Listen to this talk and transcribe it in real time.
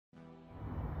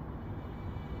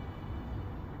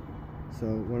So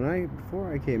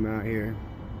before I came out here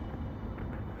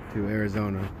to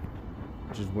Arizona,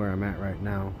 which is where I'm at right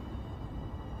now,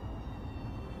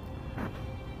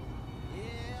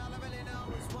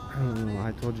 I don't know,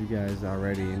 I told you guys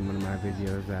already in one of my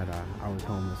videos that I was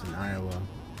homeless in Iowa,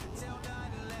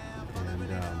 and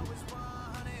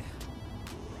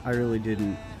I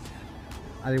didn't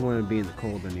want to be in the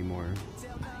cold anymore.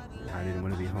 I didn't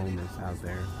want to be homeless out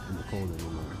there in the cold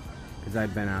anymore, because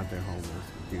I've been out there homeless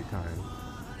a few times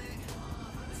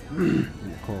in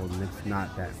the cold, and it's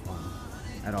not that fun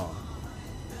at all.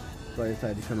 So I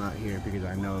decided to come out here because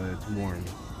I know that it's warm.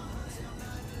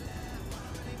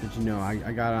 But you know,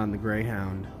 I got on the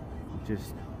Greyhound,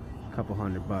 just a couple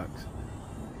 $100,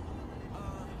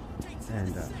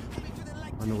 and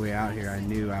on the way out here, I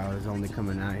knew I was only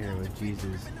coming out here with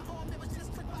Jesus,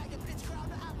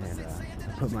 and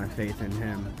I put my faith in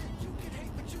Him.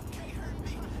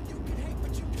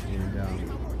 And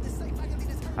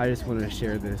I just want to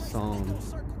share this Psalm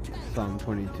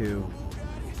 22,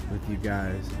 with you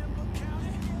guys,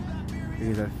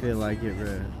 because I feel like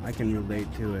I can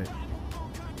relate to it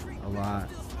a lot.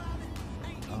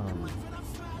 I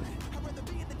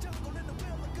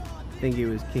think it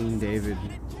was King David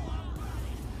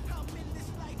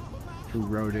who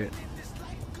wrote it.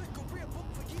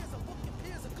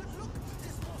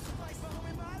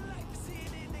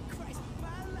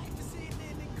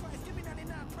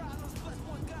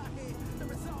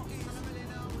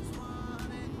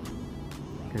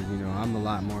 Because, you know, I'm a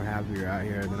lot more happier out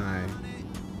here than I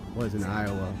was in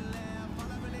Iowa.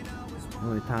 The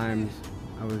only times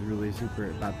I was really super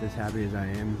about this happy as I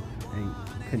am, and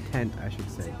content, I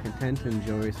should say. Content and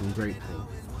joyous and grateful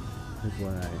is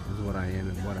what I am,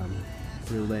 and what I'm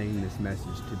relaying this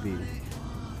message to be.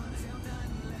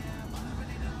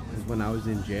 Is when I was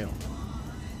in jail,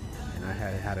 and I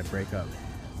had a breakup,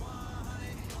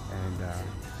 and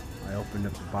I opened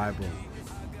up the Bible.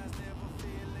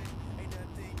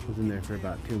 I was in there for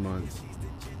about 2 months,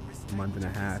 a month and a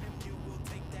half.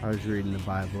 I was reading the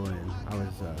Bible, and I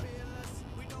was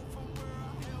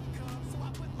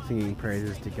singing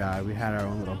praises to God. We had our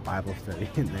own little Bible study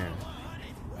in there.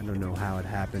 I don't know how it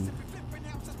happened,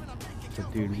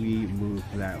 but dude, we moved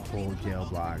that whole jail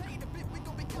block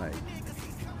like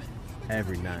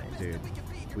every night, dude.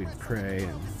 We'd pray,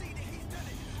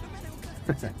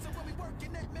 and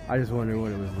I just wonder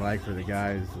what it was like for the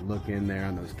guys to look in there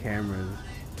on those cameras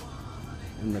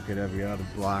and look at every other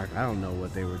block. I don't know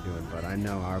what they were doing, but I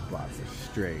know our block was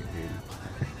straight, dude.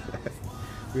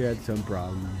 We had some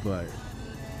problems, but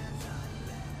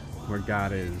where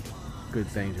God is, good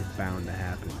things are bound to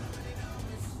happen.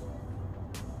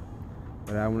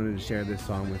 But I wanted to share this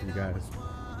song with you guys.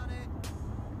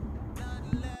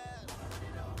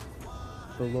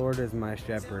 The Lord is my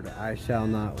shepherd, I shall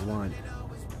not want.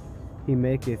 He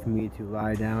maketh me to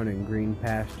lie down in green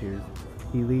pastures.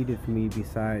 He leadeth me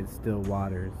beside still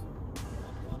waters.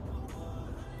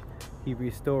 He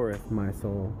restoreth my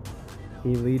soul.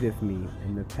 He leadeth me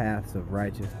in the paths of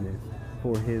righteousness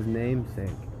for His name's sake.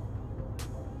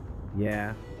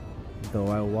 Yea, though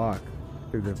I walk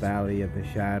through the valley of the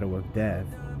shadow of death,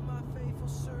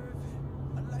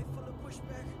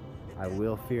 I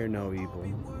will fear no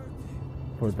evil,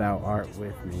 for Thou art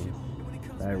with me.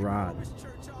 Thy rod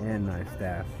and Thy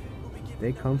staff,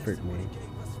 they comfort me.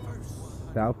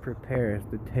 Thou preparest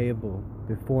the table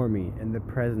before me in the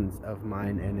presence of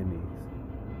mine enemies.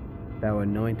 Thou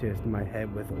anointest my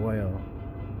head with oil,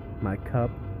 my cup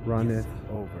runneth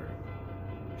over.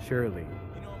 Surely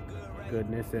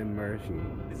goodness and mercy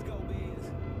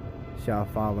shall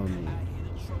follow me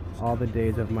all the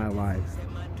days of my life,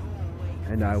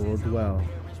 and I will dwell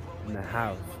in the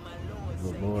house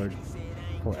of the Lord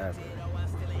forever.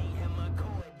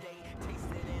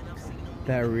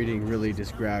 That reading really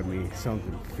described me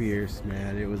something fierce,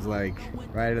 man. It was like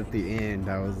right at the end,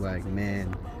 I was like,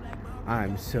 man,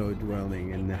 I'm so dwelling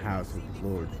in the house of the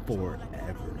Lord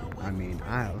forever. I mean,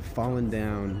 I have fallen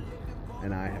down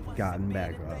and I have gotten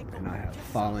back up, and I have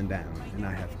fallen down and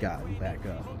I have gotten back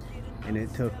up. And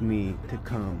it took me to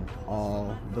come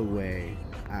all the way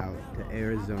out to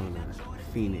Arizona,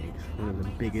 Phoenix, one of the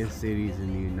biggest cities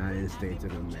in the United States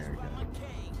of America,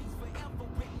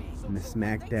 in the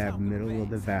smack dab middle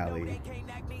of the valley,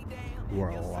 where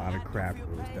a lot of crap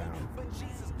goes down,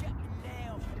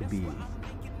 to be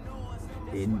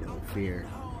in no fear,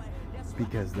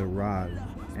 because the rod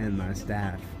and my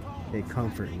staff, they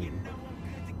comfort me.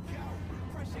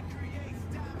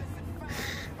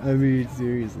 I mean,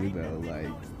 seriously though, like,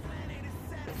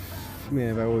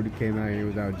 man, if I would have came out here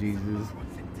without Jesus,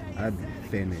 I'd be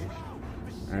finished.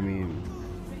 I mean,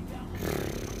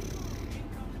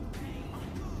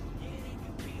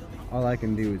 all I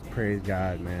can do is praise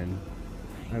God, man.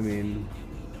 I mean,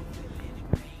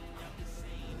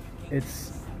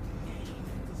 it's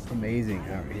amazing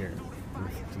out here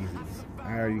with Jesus.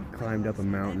 I already climbed up a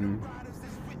mountain.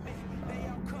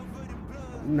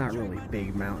 Not really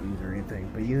big mountains or anything,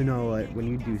 but you know what? When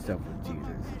you do stuff with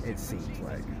Jesus, it seems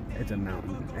like it's a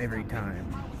mountain every time.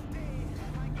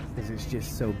 Because it's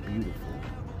just so beautiful.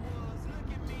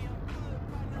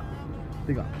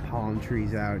 They got palm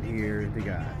trees out here. They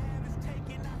got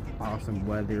awesome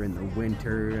weather in the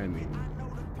winter. I mean,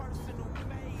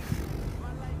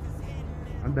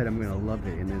 I bet I'm gonna love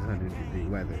it in this 100-degree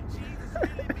weather.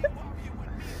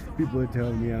 People are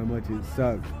telling me how much it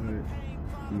sucks, but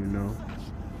you know,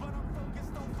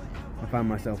 I find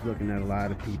myself looking at a lot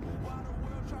of people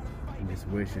and just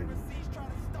wishing.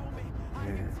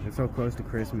 Man, it's so close to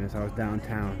Christmas. I was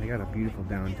downtown. They got a beautiful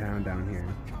downtown down here.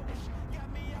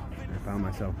 I found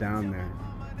myself down there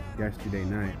yesterday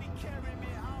night.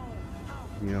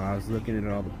 You know, I was looking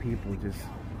at all the people, just,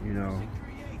 you know,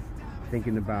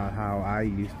 thinking about how I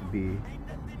used to be.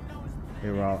 They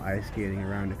were all ice skating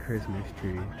around a Christmas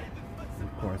tree. And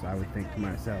of course, I would think to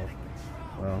myself,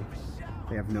 well,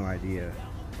 they have no idea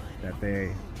that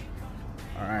they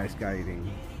are ice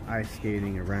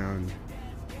skating around,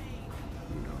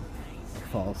 you know, a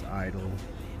false idol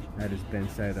that has been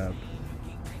set up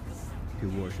to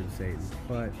worship Satan.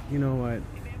 But you know what?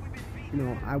 You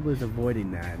know, I was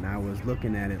avoiding that, and I was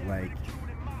looking at it like,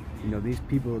 you know, these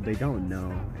people, they don't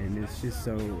know, and it's just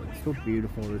so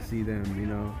beautiful to see them, you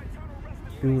know,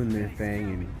 doing their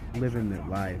thing and living their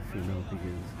life, you know,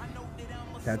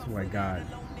 because that's why God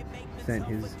sent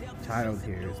his child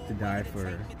here, is to die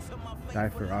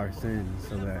for our sins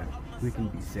so that we can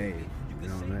be saved, you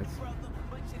know. And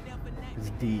it's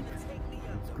deep.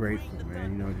 It's grateful,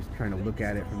 man. You know, just trying to look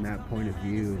at it from that point of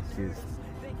view is just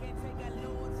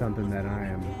something that I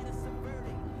am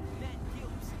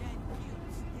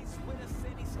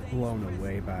blown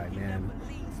away by, man.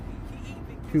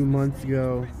 2 months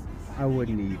ago, I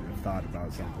wouldn't even have thought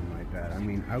about something like that. I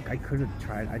mean, I could have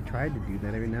tried. I tried to do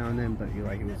that every now and then, but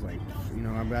it was like, you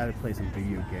know, I'd rather play some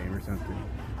video game or something.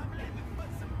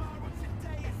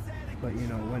 But you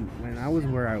know, when I was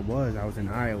where I was in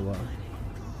Iowa,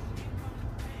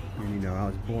 and you know, I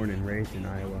was born and raised in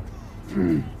Iowa,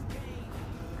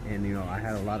 and you know, I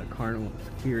had a lot of carnal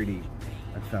security.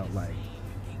 I felt like,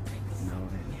 you know,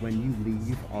 and when you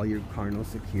leave all your carnal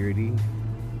security,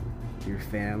 your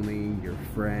family, your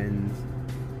friends,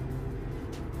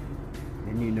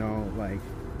 and you know, like,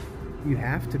 you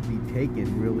have to be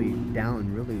taken really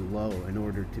down, really low in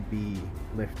order to be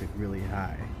lifted really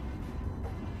high.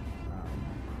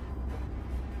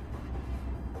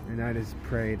 And I just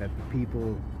pray that the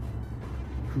people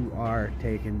who are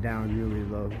taken down really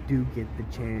low do get the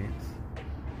chance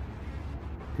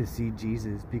to see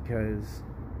Jesus, because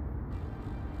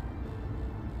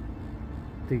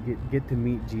to get to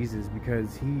meet Jesus,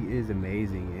 because he is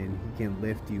amazing and he can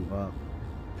lift you up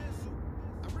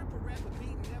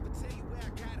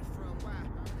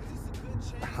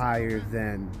higher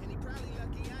than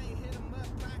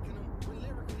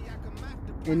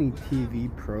any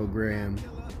TV program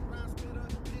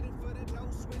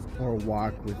or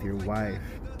walk with your wife.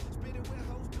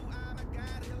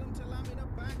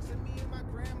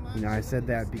 You know, I said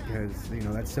that because, you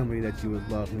know, that's somebody that you would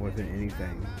love more than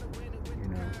anything, you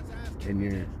know, in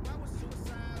your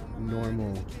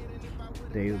normal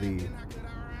daily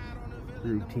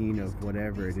routine of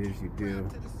whatever it is you do.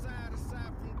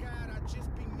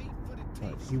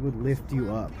 But he would lift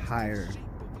you up higher,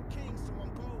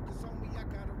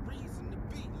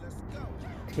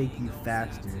 take you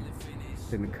faster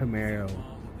than a Camaro,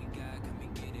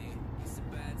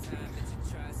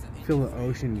 feel the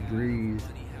ocean breeze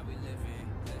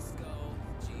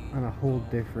on a whole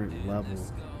different level.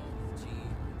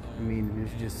 I mean,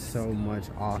 there's just so much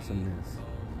awesomeness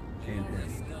in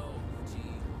him.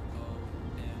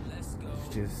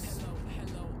 It's just,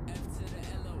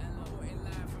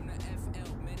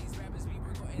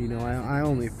 you know, I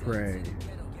only pray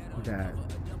that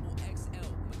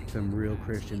some real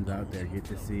Christians out there get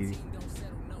to see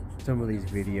some of these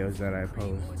videos that I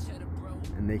post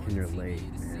and they can relate,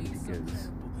 man, because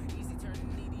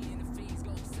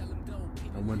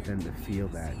I want them to feel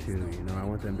that too, you know. I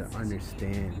want them to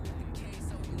understand.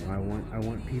 You know, I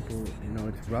want people, you know,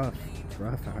 it's rough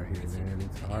out here, man.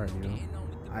 It's hard, you know.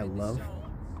 I love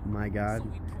my God,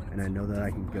 and I know that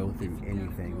I can go through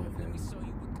anything with him.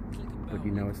 But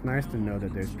you know, it's nice to know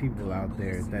that there's people out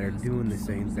there that are doing the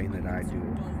same thing that I do,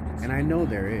 and I know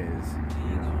there is,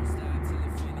 you know.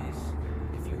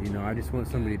 But, you know, I just want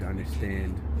somebody to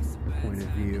understand the point of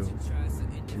view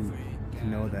and to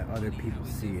know that other people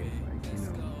see it, like, you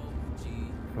know,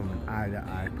 from an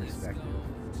eye-to-eye perspective.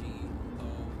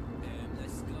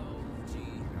 You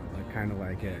know, like, kind of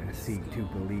like a seek to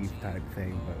believe type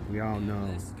thing, but we all know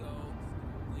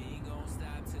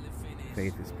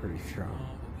faith is pretty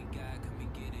strong.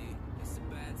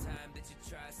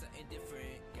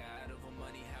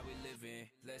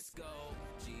 Let's go,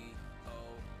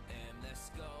 G-O-M, let's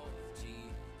go,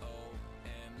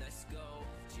 G-O-M, let's go,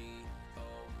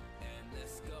 G-O-M,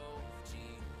 let's go,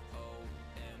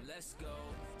 G-O-M, let's go,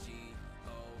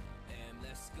 G-O-M,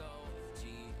 let's go,